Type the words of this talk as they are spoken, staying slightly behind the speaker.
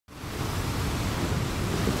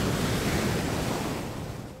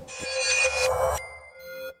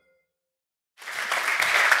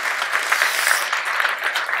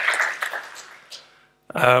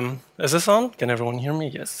Is this on? Can everyone hear me?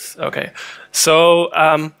 Yes. Okay. So,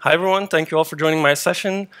 hi everyone. Thank you all for joining my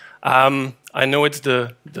session. I know it's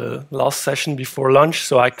the last session before lunch,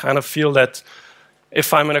 so I kind of feel that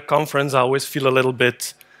if I'm in a conference, I always feel a little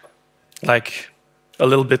bit tired,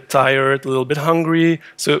 a little bit hungry.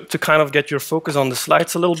 So to kind of get your focus on the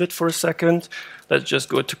slides a little bit for a second, let's just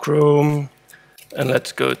go to Chrome and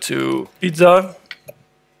let's go to pizza.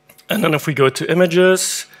 And then if we go to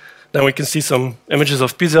images, then we can see some images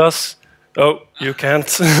of pizzas. Oh, you can't.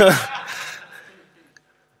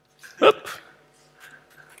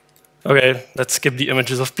 Okay, let's skip the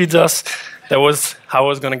images of pizzas. That was how I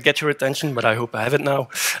was going to get your attention, but I hope I have it now.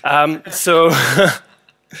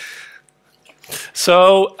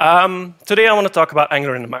 Today I want to talk about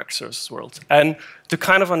Angular in the microservices world. And to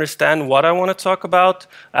kind of understand what I want to talk about,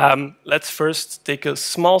 let's first take a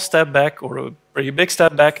small step back, or a pretty big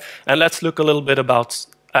step back, and let's look a little bit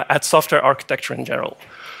at software architecture in general.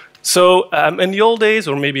 So in the old days,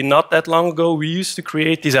 or maybe not that long ago, we used to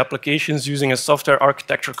create these applications using a software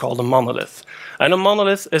architecture called a monolith. And a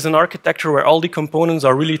monolith is an architecture where all the components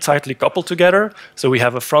are really tightly coupled together. So we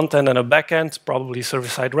have a front end and a back end, probably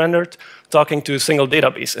server-side rendered, talking to a single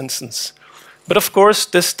database instance. But of course,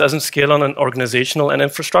 this doesn't scale on an organizational and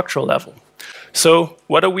infrastructural level. So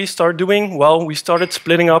what do we start doing? Well, we started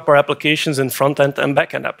splitting up our applications in front-end and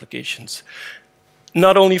back-end applications.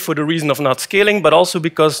 Not only for the reason of not scaling, but also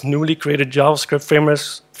because newly created JavaScript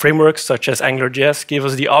frameworks such as AngularJS gave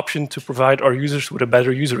us the option to provide our users with a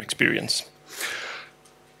better user experience.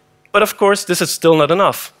 But of course, this is still not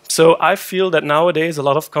enough. So I feel that nowadays a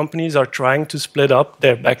lot of companies are trying to split up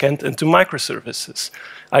their backend into microservices.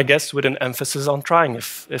 I guess with an emphasis on trying,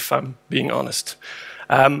 if I'm being honest.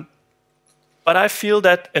 But I feel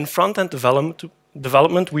that in front-end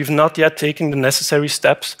development, we've not yet taken the necessary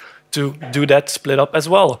steps to do that split up as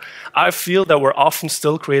well. I feel that we're often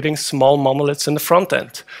still creating small monoliths in the front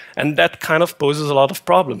end, and that kind of poses a lot of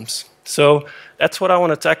problems. So that's what I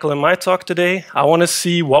want to tackle in my talk today. I want to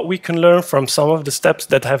see what we can learn from some of the steps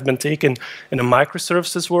that have been taken in the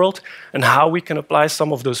microservices world, and how we can apply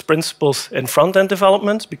some of those principles in front-end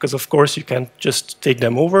development, because of course you can't just take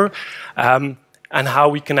them over, and how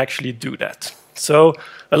we can actually do that. So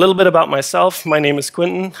a little bit about myself. My name is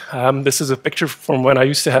Kwinten. This is a picture from when I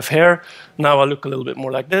used to have hair. Now I look a little bit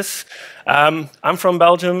more like this. I'm from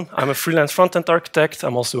Belgium. I'm a freelance front-end architect.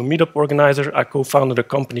 I'm also a meetup organizer. I co-founded a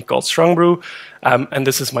company called Strongbrew, and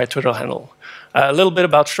this is my Twitter handle. A little bit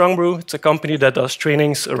about Strongbrew. It's a company that does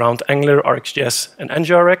trainings around Angular, RxJS, and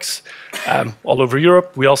NGRX all over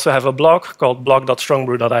Europe. We also have a blog called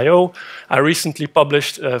blog.strongbrew.io. I recently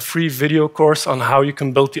published a free video course on how you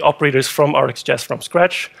can build the operators from RxJS from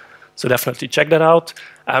scratch. So definitely check that out.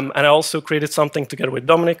 And I also created something together with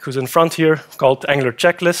Dominic, who's in front here, called Angular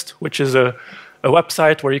Checklist, which is a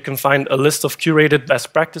website where you can find a list of curated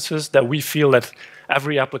best practices that we feel that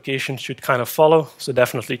every application should kind of follow. So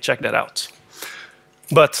definitely check that out.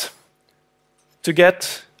 But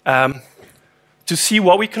to see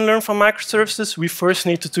what we can learn from microservices, we first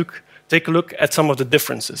need to take a look at some of the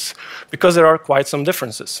differences, because there are quite some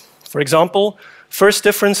differences. For example, first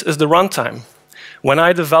difference is the runtime. When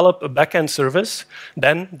I develop a backend service,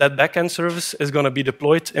 then that backend service is going to be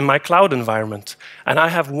deployed in my cloud environment. And I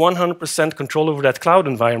have 100% control over that cloud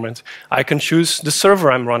environment. I can choose the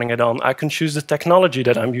server I'm running it on. I can choose the technology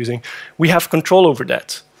that I'm using. We have control over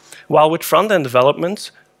that. While with front-end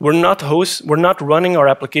development, we're not running our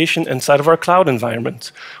application inside of our cloud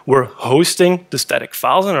environment. We're hosting the static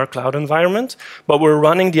files in our cloud environment, but we're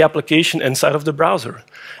running the application inside of the browser.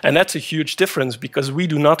 And that's a huge difference, because we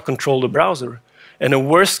do not control the browser. In a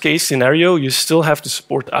worst-case scenario, you still have to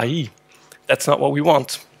support IE. That's not what we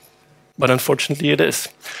want, but unfortunately it is.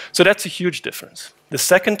 So that's a huge difference. The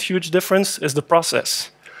second huge difference is the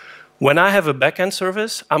process. When I have a backend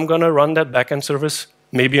service, I'm going to run that backend service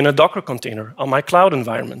maybe in a Docker container on my cloud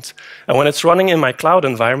environment. And when it's running in my cloud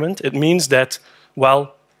environment, it means that,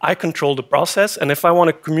 well, I control the process, and if I want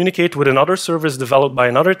to communicate with another service developed by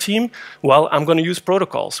another team, well, I'm going to use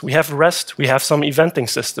protocols. We have REST, we have some eventing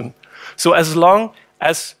system. So as long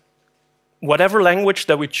as whatever language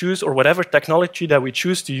that we choose or whatever technology that we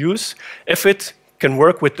choose to use, if it can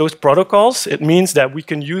work with those protocols, it means that we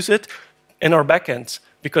can use it in our backend,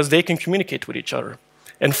 because they can communicate with each other.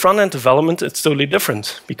 In front-end development, it's totally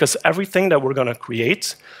different, because everything that we're going to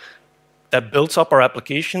create that builds up our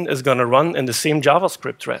application is going to run in the same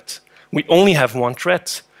JavaScript thread. We only have one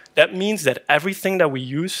thread. That means that everything that we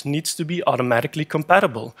use needs to be automatically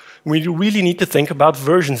compatible. We really need to think about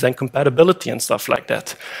versions and compatibility and stuff like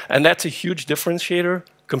that. And that's a huge differentiator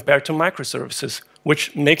compared to microservices,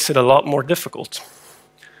 which makes it a lot more difficult.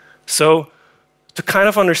 So to kind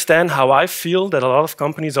of understand how I feel that a lot of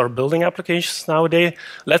companies are building applications nowadays,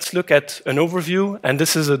 let's look at an overview, and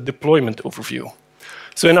this is a deployment overview.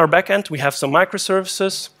 So in our backend, we have some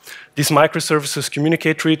microservices. These microservices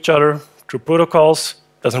communicate to each other through protocols.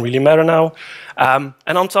 Doesn't really matter now. And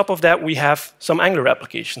on top of that, we have some Angular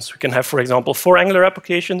applications. We can have, for example, 4 Angular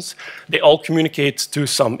applications. They all communicate to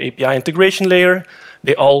some API integration layer.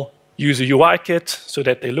 They all use a UI kit so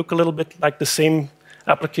that they look a little bit like the same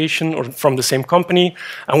application or from the same company.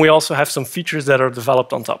 And we also have some features that are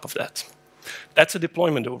developed on top of that. That's a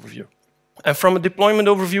deployment overview. And from a deployment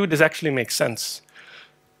overview, this actually makes sense,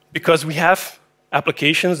 because we have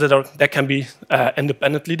applications that can be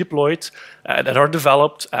independently deployed, that are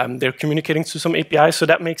developed, they're communicating to some APIs, so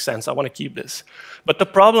that makes sense. I want to keep this. But the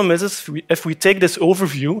problem is if we take this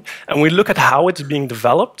overview and we look at how it's being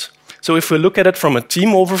developed, so if we look at it from a team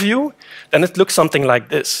overview, then it looks something like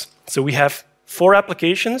this. So we have 4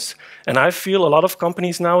 applications, and I feel a lot of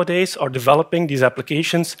companies nowadays are developing these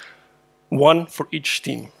applications, one for each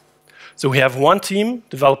team. So we have one team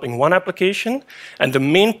developing one application, and the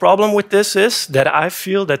main problem with this is that I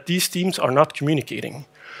feel that these teams are not communicating.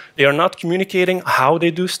 They are not communicating how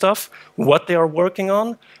they do stuff, what they are working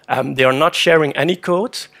on. They are not sharing any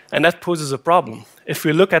code, and that poses a problem. If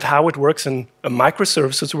we look at how it works in a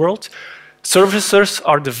microservices world, services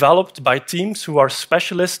are developed by teams who are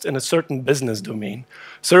specialists in a certain business domain.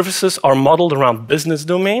 Services are modeled around business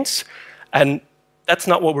domains, and that's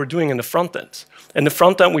not what we're doing in the front end. In the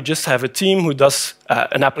front end, we just have a team who does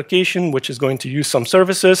an application which is going to use some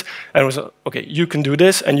services, and we say, okay, you can do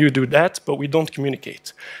this and you do that, but we don't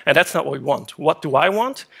communicate. And that's not what we want. What do I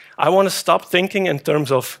want? I want to stop thinking in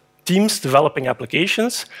terms of teams developing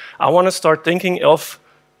applications. I want to start thinking of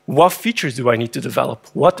what features do I need to develop?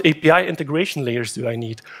 What API integration layers do I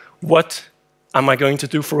need? What am I going to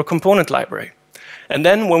do for a component library? And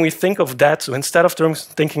then when we think of that, so instead of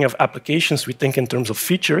thinking of applications, we think in terms of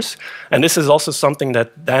features. And this is also something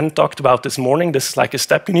that Dan talked about this morning. This is like a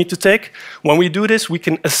step you need to take. When we do this, we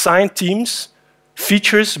can assign teams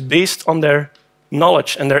features based on their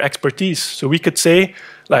knowledge and their expertise. So we could say,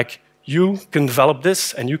 like, you can develop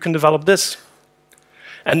this and you can develop this.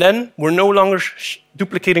 And then we're no longer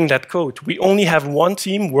duplicating that code. We only have one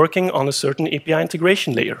team working on a certain API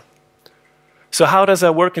integration layer. So how does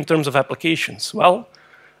that work in terms of applications? Well,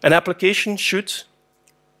 an application should,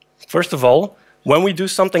 first of all, when we do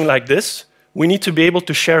something like this, we need to be able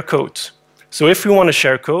to share code. So if we want to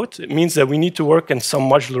share code, it means that we need to work in some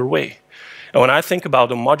modular way. And when I think about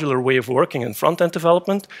a modular way of working in front-end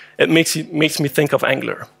development, it makes me think of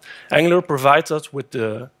Angular. Angular provides us with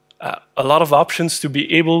a lot of options to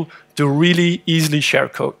be able to really easily share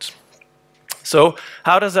code. So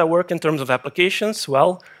how does that work in terms of applications?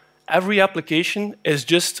 Well, every application is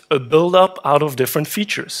just a build-up out of different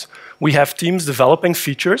features. We have teams developing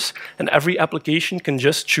features, and every application can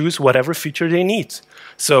just choose whatever feature they need.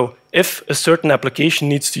 So if a certain application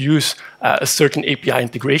needs to use a certain API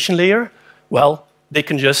integration layer, well, they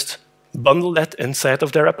can just bundle that inside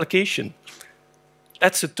of their application.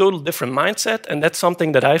 That's a total different mindset, and that's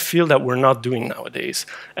something that I feel that we're not doing nowadays.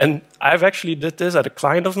 And I've actually did this at a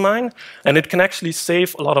client of mine, and it can actually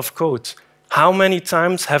save a lot of code. How many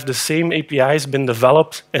times have the same APIs been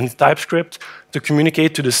developed in TypeScript to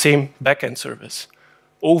communicate to the same backend service?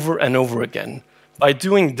 Over and over again. By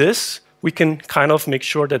doing this, we can kind of make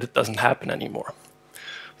sure that it doesn't happen anymore.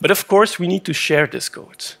 But of course, we need to share this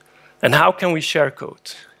code. And how can we share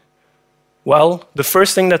code? Well, the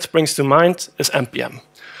first thing that springs to mind is NPM.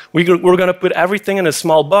 We're going to put everything in a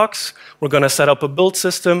small box. We're going to set up a build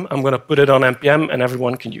system. I'm going to put it on NPM, and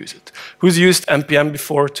everyone can use it. Who's used NPM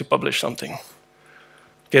before to publish something?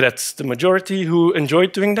 Okay, that's the majority who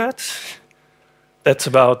enjoyed doing that. That's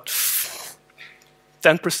about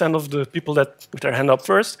 10% of the people that put their hand up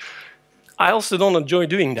first. I also don't enjoy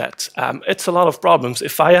doing that. It's a lot of problems.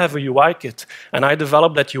 If I have a UI kit and I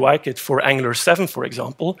develop that UI kit for Angular 7, for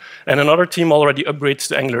example, and another team already upgrades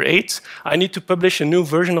to Angular 8, I need to publish a new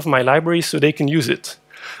version of my library so they can use it.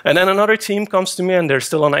 And then another team comes to me and they're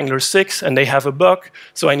still on Angular 6 and they have a bug,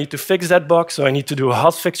 so I need to fix that bug, so I need to do a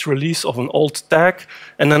hotfix release of an old tag,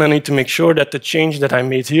 and then I need to make sure that the change that I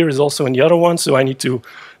made here is also in the other one, so I need to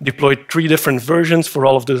deploy 3 different versions for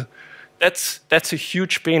all of the... That's a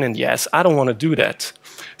huge pain in the ass. I don't want to do that.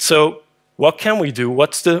 So what can we do?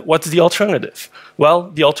 What's the alternative?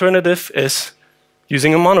 Well, the alternative is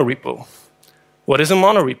using a monorepo. What is a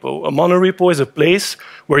monorepo? A monorepo is a place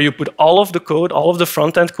where you put all of the code, all of the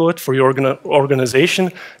front-end code for your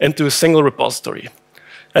organization into a single repository.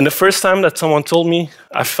 And the first time that someone told me,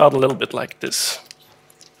 I felt a little bit like this.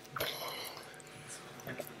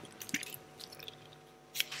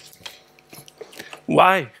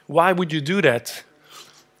 Why? Why would you do that?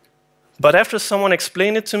 But after someone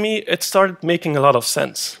explained it to me, it started making a lot of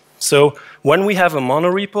sense. So when we have a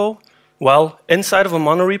monorepo, well, inside of a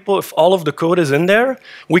monorepo, if all of the code is in there,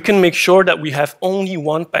 we can make sure that we have only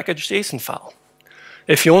one package JSON file.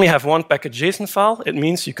 If you only have one package JSON file, it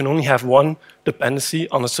means you can only have one dependency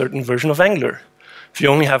on a certain version of Angular. If you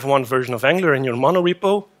only have one version of Angular in your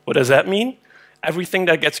monorepo, what does that mean? Everything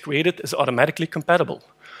that gets created is automatically compatible.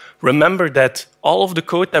 Remember that all of the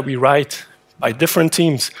code that we write by different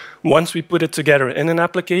teams, once we put it together in an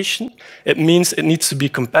application, it means it needs to be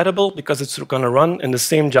compatible because it's going to run in the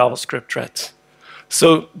same JavaScript thread.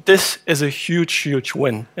 So this is a huge, huge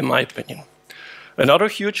win, in my opinion. Another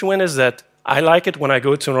huge win is that I like it when I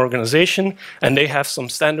go to an organization and they have some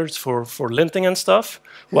standards for linting and stuff.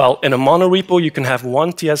 Well, in a monorepo, you can have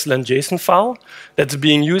one TS-lint JSON file that's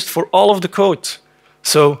being used for all of the code.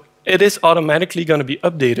 So it is automatically going to be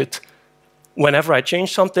updated. Whenever I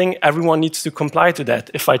change something, everyone needs to comply to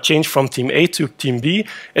that. If I change from team A to team B,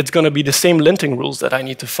 it's going to be the same linting rules that I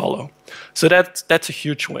need to follow. So that's a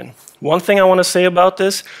huge win. One thing I want to say about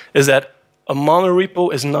this is that a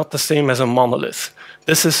monorepo is not the same as a monolith.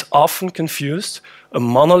 This is often confused. A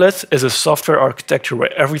monolith is a software architecture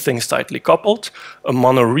where everything is tightly coupled. A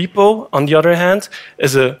monorepo, on the other hand,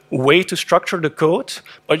 is a way to structure the code,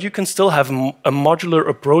 but you can still have a modular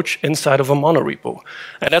approach inside of a monorepo.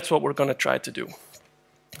 And that's what we're going to try to do.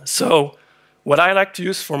 So what I like to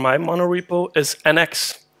use for my monorepo is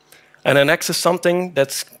NX. And NX is something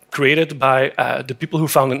that's created by the people who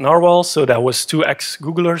founded Narwhal. So that was two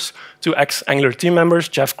ex-Googlers, two ex-Angular team members,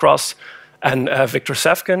 Jeff Cross and Victor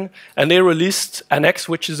Sefkin, and they released NX,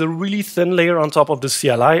 which is a really thin layer on top of the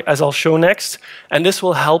CLI, as I'll show next, and this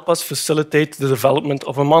will help us facilitate the development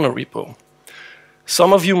of a monorepo.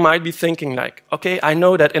 Some of you might be thinking like, okay, I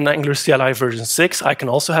know that in Angular CLI version 6, I can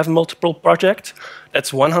also have multiple projects. That's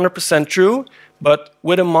 100% true, but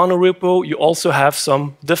with a monorepo, you also have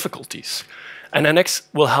some difficulties. And NX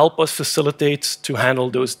will help us facilitate to handle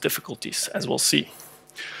those difficulties, as we'll see.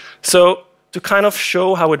 So to kind of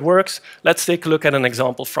show how it works, let's take a look at an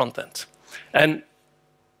example frontend. And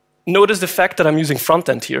notice the fact that I'm using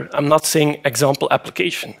frontend here. I'm not saying example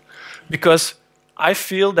application, because I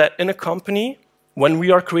feel that in a company, when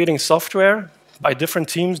we are creating software by different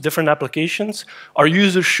teams, different applications, our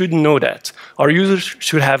users should know that. Our users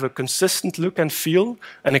should have a consistent look and feel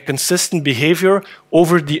and a consistent behavior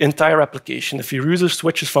over the entire application. If your user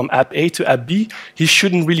switches from app A to app B, he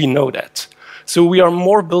shouldn't really know that. So we are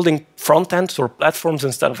more building front ends or platforms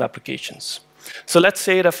instead of applications. So let's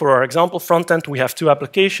say that for our example front end, we have two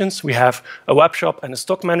applications. We have a web shop and a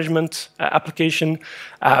stock management application.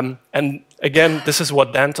 And again, this is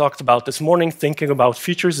what Dan talked about this morning, thinking about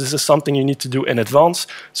features. This is something you need to do in advance,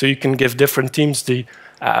 so you can give different teams the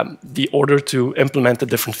order to implement the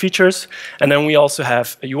different features. And then we also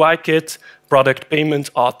have a UI kit, product,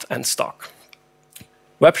 payment, auth, and stock.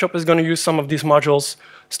 Webshop is going to use some of these modules.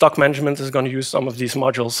 Stock management is going to use some of these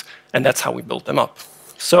modules, and that's how we build them up.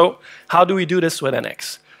 So how do we do this with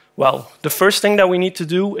NX? Well, the first thing that we need to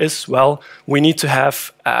do is, well, we need to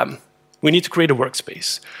create a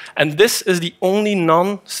workspace. And this is the only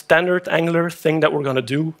non-standard Angular thing that we're going to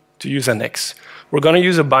do to use NX. We're going to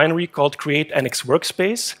use a binary called create NX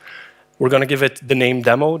workspace. We're going to give it the name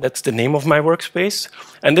demo. That's the name of my workspace.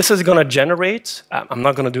 And this is going to generate, I'm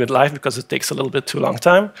not going to do it live because it takes a little bit too long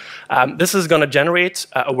time. This is going to generate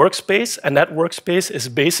a workspace, and that workspace is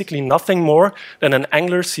basically nothing more than an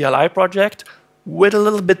Angular CLI project with a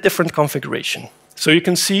little bit different configuration. So you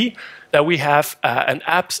can see that we have an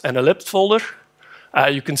apps and a lib folder.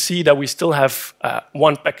 You can see that we still have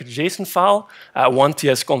one package JSON file, one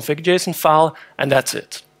tsconfig JSON file, and that's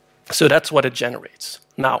it. So that's what it generates.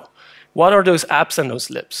 Now, what are those apps and those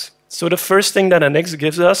libs? So the first thing that NX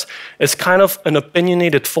gives us is kind of an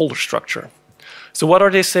opinionated folder structure. So what are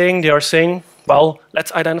they saying? They are saying, well,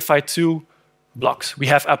 let's identify two blocks. We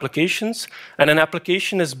have applications, and an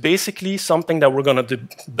application is basically something that we're going to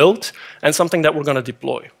build and something that we're going to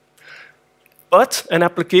deploy. But an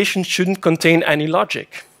application shouldn't contain any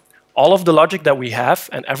logic. All of the logic that we have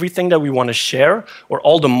and everything that we want to share, or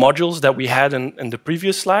all the modules that we had in the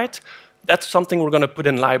previous slide, that's something we're going to put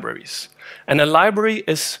in libraries. And a library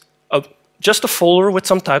is just a folder with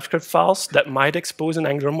some TypeScript files that might expose an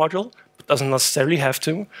Angular module, but doesn't necessarily have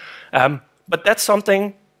to. But that's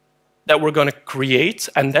something that we're going to create,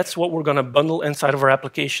 and that's what we're going to bundle inside of our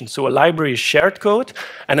application. So a library is shared code,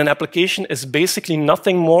 and an application is basically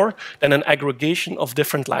nothing more than an aggregation of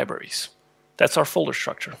different libraries. That's our folder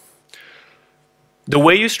structure. The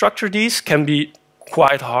way you structure these can be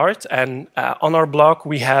quite hard. And on our blog,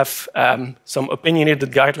 we have some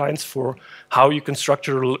opinionated guidelines for how you can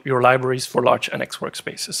structure your libraries for large NX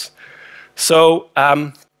workspaces. So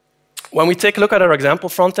when we take a look at our example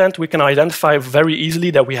frontend, we can identify very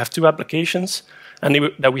easily that we have 2 applications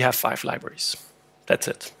and that we have 5 libraries. That's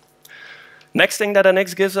it. Next thing that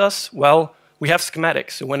NX gives us, well, we have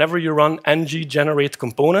schematics. So whenever you run ng generate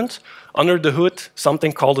component, under the hood,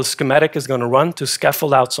 something called a schematic is going to run to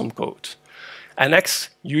scaffold out some code. NX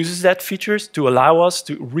uses that feature to allow us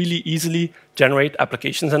to really easily generate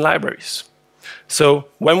applications and libraries. So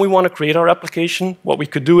when we want to create our application, what we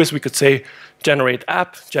could do is we could say generate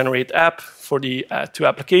app for the 2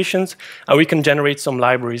 applications, and we can generate some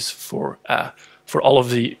libraries for all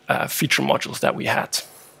of the feature modules that we had.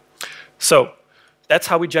 So that's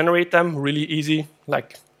how we generate them, really easy,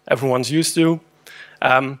 like everyone's used to.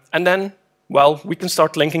 And then, well, we can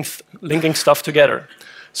start linking stuff together.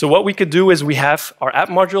 So what we could do is we have our app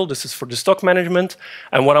module. This is for the stock management.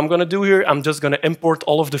 And what I'm going to do here, I'm just going to import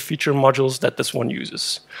all of the feature modules that this one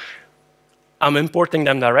uses. I'm importing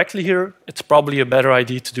them directly here. It's probably a better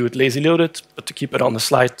idea to do it lazy loaded, but to keep it on the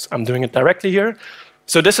slide, I'm doing it directly here.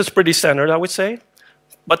 So this is pretty standard, I would say.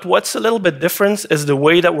 But what's a little bit different is the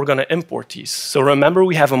way that we're going to import these. So remember,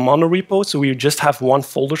 we have a monorepo, so we just have one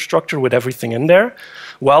folder structure with everything in there.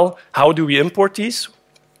 Well, how do we import these?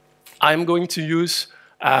 I'm going to use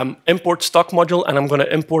import stock module, and I'm going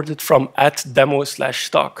to import it from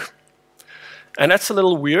 @demo/stock. And that's a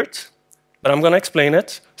little weird, but I'm going to explain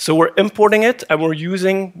it. So we're importing it, and we're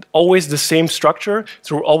using always the same structure.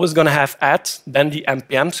 So we're always going to have then the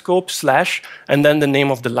npm scope, /, and then the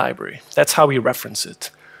name of the library. That's how we reference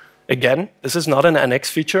it. Again, this is not an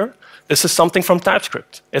NX feature. This is something from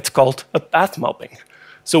TypeScript. It's called a path mapping.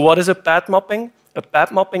 So what is a path mapping? A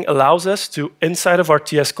path mapping allows us to, inside of our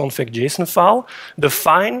tsconfig JSON file,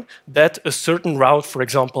 define that a certain route, for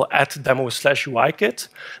example, @demo/UIKit,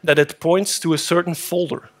 that it points to a certain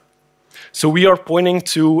folder. So we are pointing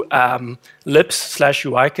to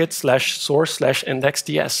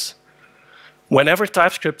libs/UIKit/source/index.ts. Whenever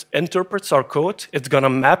TypeScript interprets our code, it's going to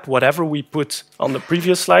map whatever we put on the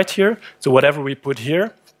previous slide here. So whatever we put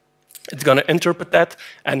here, it's going to interpret that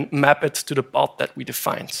and map it to the path that we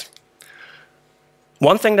defined.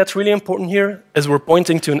 One thing that's really important here is we're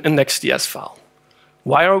pointing to an index.ts file.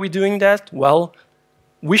 Why are we doing that? Well,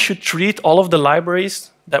 we should treat all of the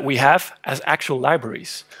libraries that we have as actual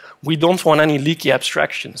libraries. We don't want any leaky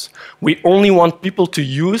abstractions. We only want people to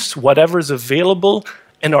use whatever is available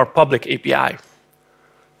in our public API.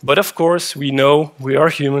 But of course, we know we are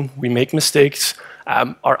human, we make mistakes,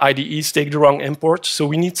 our IDEs take the wrong import, so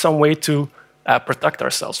we need some way to protect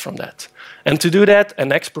ourselves from that. And to do that,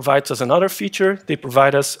 NX provides us another feature. They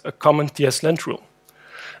provide us a common TS-lint rule.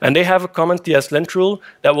 And they have a common TS-lint rule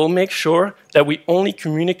that will make sure that we only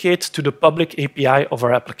communicate to the public API of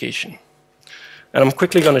our application. And I'm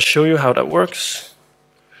quickly going to show you how that works.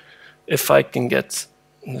 If I can get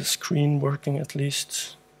the screen working at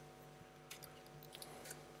least.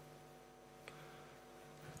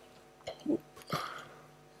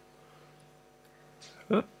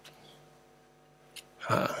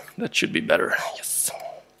 That should be better, yes.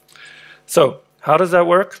 So how does that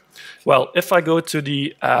work? Well, if I go to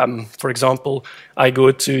the, for example, I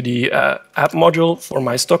go to the app module for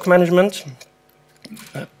my stock management,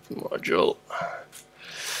 app module,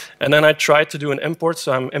 and then I try to do an import,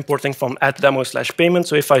 so I'm importing from @demo/payment.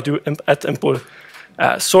 So if I do @import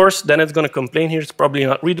source, then it's going to complain here. It's probably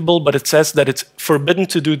not readable, but it says that it's forbidden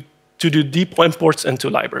to do deep imports into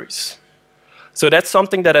libraries. So that's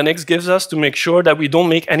something that NX gives us to make sure that we don't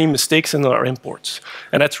make any mistakes in our imports.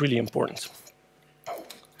 And that's really important.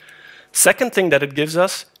 Second thing that it gives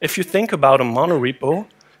us, if you think about a monorepo,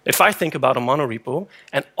 if I think about a monorepo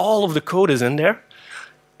and all of the code is in there,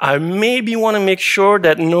 I maybe want to make sure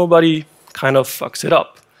that nobody kind of fucks it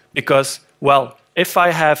up. Because, well, if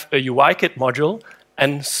I have a UIKit module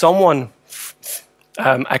and someone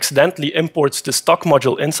accidentally imports the stock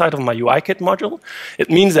module inside of my UIKit module, it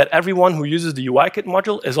means that everyone who uses the UIKit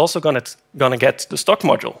module is also going to get the stock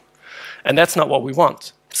module. And that's not what we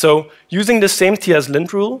want. So using the same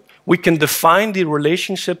TS-lint rule, we can define the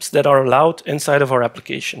relationships that are allowed inside of our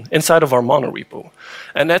application, inside of our monorepo.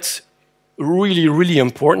 And that's really, really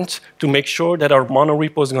important to make sure that our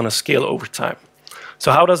monorepo is going to scale over time.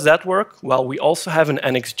 So how does that work? Well, we also have an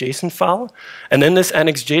NX.json file. And in this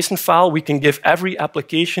NX.json file, we can give every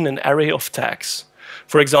application an array of tags.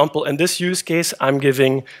 For example, in this use case, I'm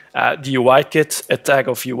giving the UIKit a tag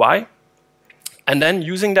of UI. And then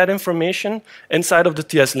using that information inside of the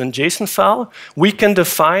TS-lint JSON file, we can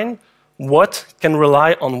define what can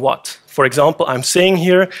rely on what. For example, I'm saying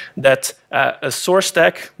here that a source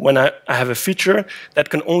tag, when I have a feature, that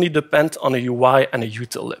can only depend on a UI and a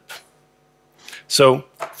util lib. So,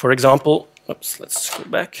 for example, oops, let's go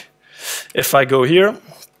back. If I go here,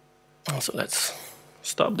 so let's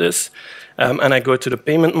stop this, and I go to the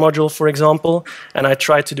payment module, for example, and I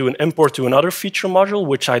try to do an import to another feature module,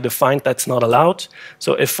 which I defined that's not allowed.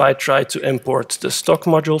 So if I try to import the stock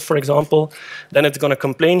module, for example, then it's going to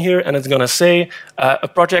complain here, and it's going to say a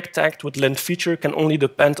project tagged with lint feature can only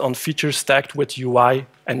depend on features tagged with UI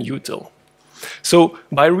and util. So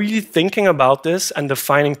by really thinking about this and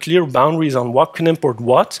defining clear boundaries on what can import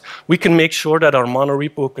what, we can make sure that our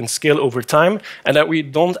monorepo can scale over time and that we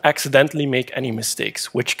don't accidentally make any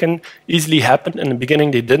mistakes, which can easily happen. In the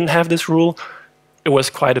beginning, they didn't have this rule. It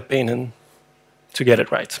was quite a pain to get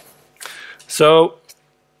it right. So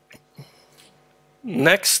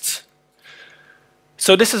next.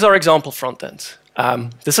 So this is our example front end.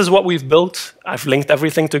 This is what we've built. I've linked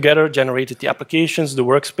everything together, generated the applications, the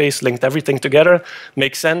workspace, linked everything together.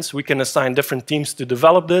 Makes sense. We can assign different teams to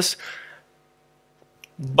develop this.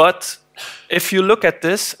 But if you look at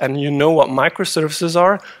this and you know what microservices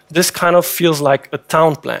are, this kind of feels like a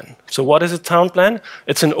town plan. So what is a town plan?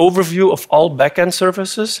 It's an overview of all backend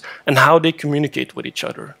services and how they communicate with each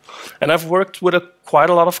other. And I've worked with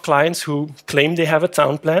quite a lot of clients who claim they have a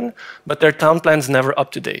town plan, but their town plan's never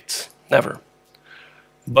up to date. Never.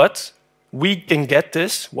 But we can get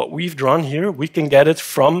this, what we've drawn here, we can get it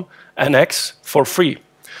from NX for free.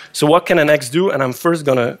 So what can NX do? And I'm first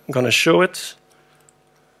gonna show it.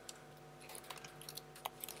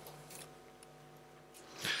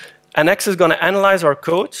 NX is gonna analyze our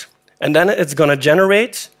code, and then it's gonna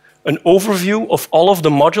generate an overview of all of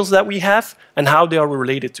the modules that we have and how they are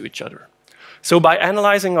related to each other. So by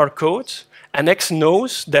analyzing our code, NX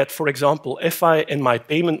knows that, for example, if I, in my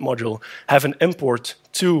payment module, have an import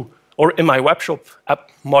to, or in my webshop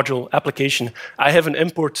module application, I have an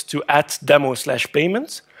import to add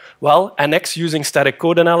demo/payment, well, NX, using static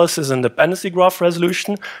code analysis and dependency graph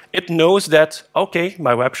resolution, it knows that, okay,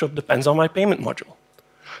 my webshop depends on my payment module.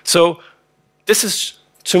 So this is,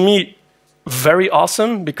 to me, very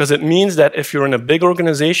awesome, because it means that if you're in a big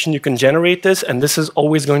organization, you can generate this, and this is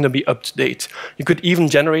always going to be up to date. You could even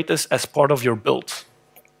generate this as part of your build.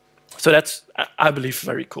 So that's, I believe,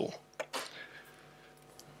 very cool.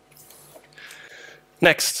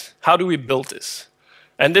 Next, how do we build this?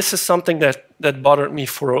 And this is something that bothered me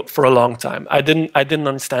for a long time. I didn't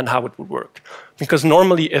understand how it would work. Because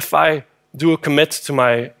normally, if I do a commit to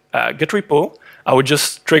my Git repo, I would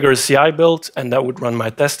just trigger a CI build, and that would run my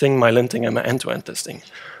testing, my linting, and my end-to-end testing.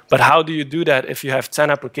 But how do you do that if you have 10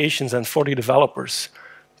 applications and 40 developers?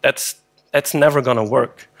 That's never going to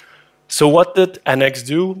work. So what did NX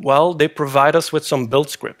do? Well, they provide us with some build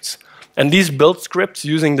scripts. And these build scripts,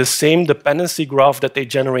 using the same dependency graph that they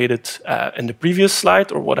generated in the previous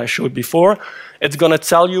slide, or what I showed before, it's going to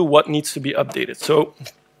tell you what needs to be updated. So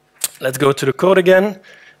let's go to the code again.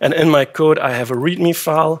 And in my code, I have a README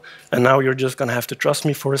file. And now you're just going to have to trust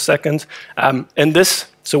me for a second.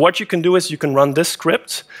 So what you can do is you can run this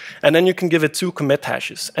script, and then you can give it 2 commit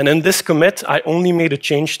hashes. And in this commit, I only made a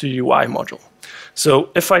change to UI module. So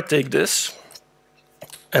if I take this,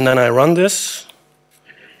 and then I run this,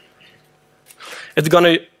 it's going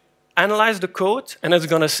to analyze the code, and it's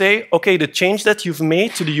going to say, OK, the change that you've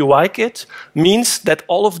made to the UI kit means that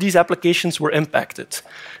all of these applications were impacted.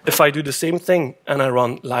 If I do the same thing and I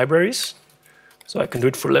run libraries, so I can do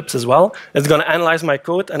it for libs as well, it's going to analyze my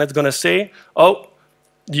code, and it's going to say, oh,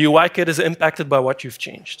 the UI kit is impacted by what you've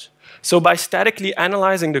changed. So by statically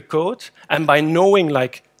analyzing the code, and by knowing,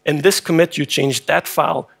 like, in this commit you changed that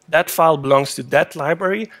file belongs to that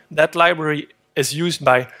library is used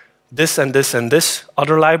by this and this and this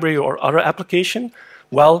other library or other application,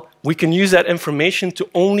 well, we can use that information to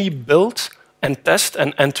only build and test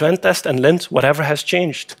and end-to-end test and lint whatever has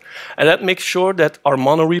changed. And that makes sure that our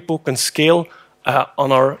monorepo can scale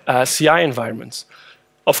on our CI environments.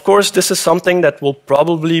 Of course, this is something that will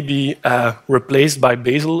probably be replaced by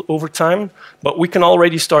Bazel over time, but we can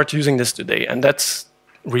already start using this today, and that's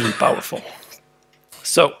really powerful.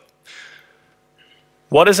 So,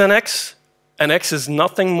 what is NX? NX is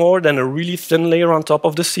nothing more than a really thin layer on top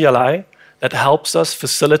of the CLI that helps us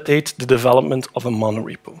facilitate the development of a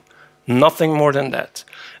monorepo. Nothing more than that.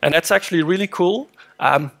 And that's actually really cool,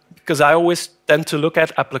 because I always tend to look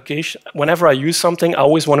at application. Whenever I use something, I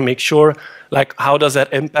always want to make sure, like, how does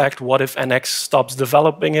that impact? What if NX stops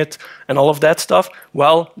developing it? And all of that stuff.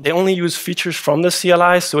 Well, they only use features from the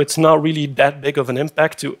CLI, so it's not really that big of an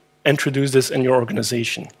impact to introduce this in your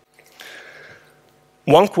organization.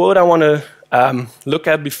 One quote I want to look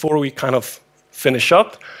at before we kind of finish up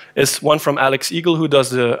is one from Alex Eagle, who does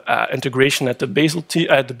the integration at the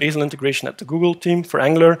Bazel integration at the Google team for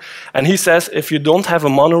Angular. And he says if you don't have a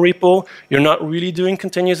monorepo, you're not really doing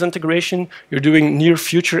continuous integration. You're doing near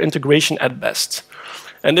future integration at best.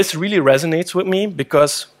 And this really resonates with me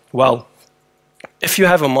because, well, if you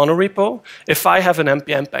have a monorepo, if I have an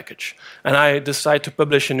npm package and I decide to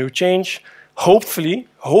publish a new change,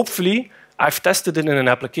 hopefully, I've tested it in an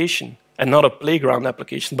application, and not a playground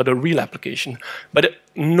application, but a real application. But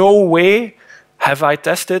no way have I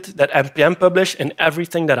tested that npm publish in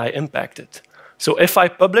everything that I impacted. So if I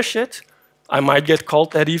publish it, I might get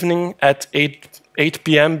called that evening at 8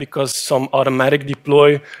 p.m. because some automatic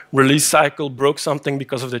deploy release cycle broke something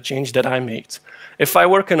because of the change that I made. If I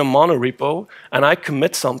work in a monorepo and I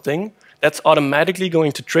commit something, that's automatically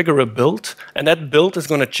going to trigger a build, and that build is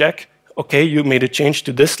going to check, okay, you made a change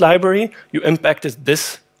to this library, you impacted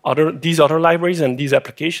these other libraries and these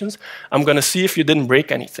applications. I'm going to see if you didn't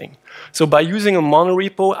break anything. So by using a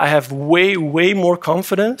monorepo, I have way more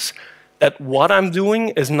confidence that what I'm doing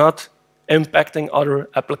is not impacting other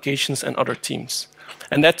applications and other teams.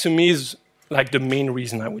 And that to me is like the main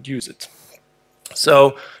reason I would use it.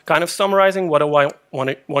 So kind of summarizing what I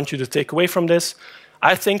want you to take away from this,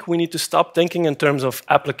 I think we need to stop thinking in terms of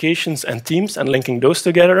applications and teams and linking those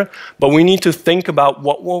together, but we need to think about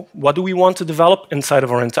what do we want to develop inside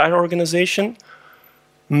of our entire organization,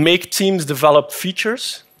 make teams develop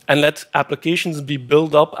features, and let applications be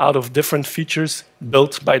built up out of different features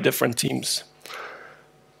built by different teams.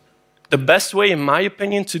 The best way, in my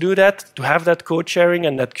opinion, to do that, to have that code sharing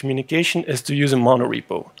and that communication, is to use a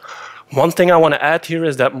monorepo. One thing I want to add here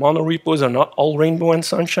is that monorepos are not all rainbow and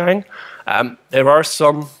sunshine. There are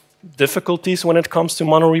some difficulties when it comes to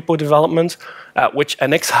monorepo development, which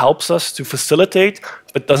NX helps us to facilitate,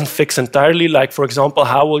 but doesn't fix entirely. Like, for example,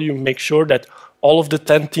 how will you make sure that all of the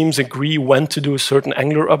 10 teams agree when to do a certain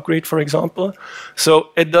Angular upgrade, for example? So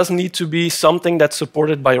it does need to be something that's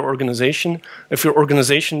supported by your organization. If your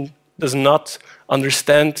organization does not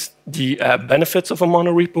understand the benefits of a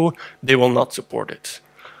monorepo, they will not support it.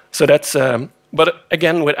 So that's, but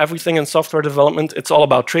again, with everything in software development, it's all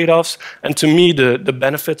about trade-offs. And to me, the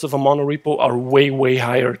benefits of a monorepo are way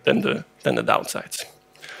higher than the downsides.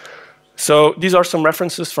 So these are some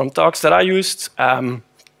references from talks that I used. And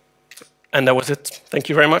that was it. Thank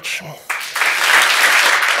you very much.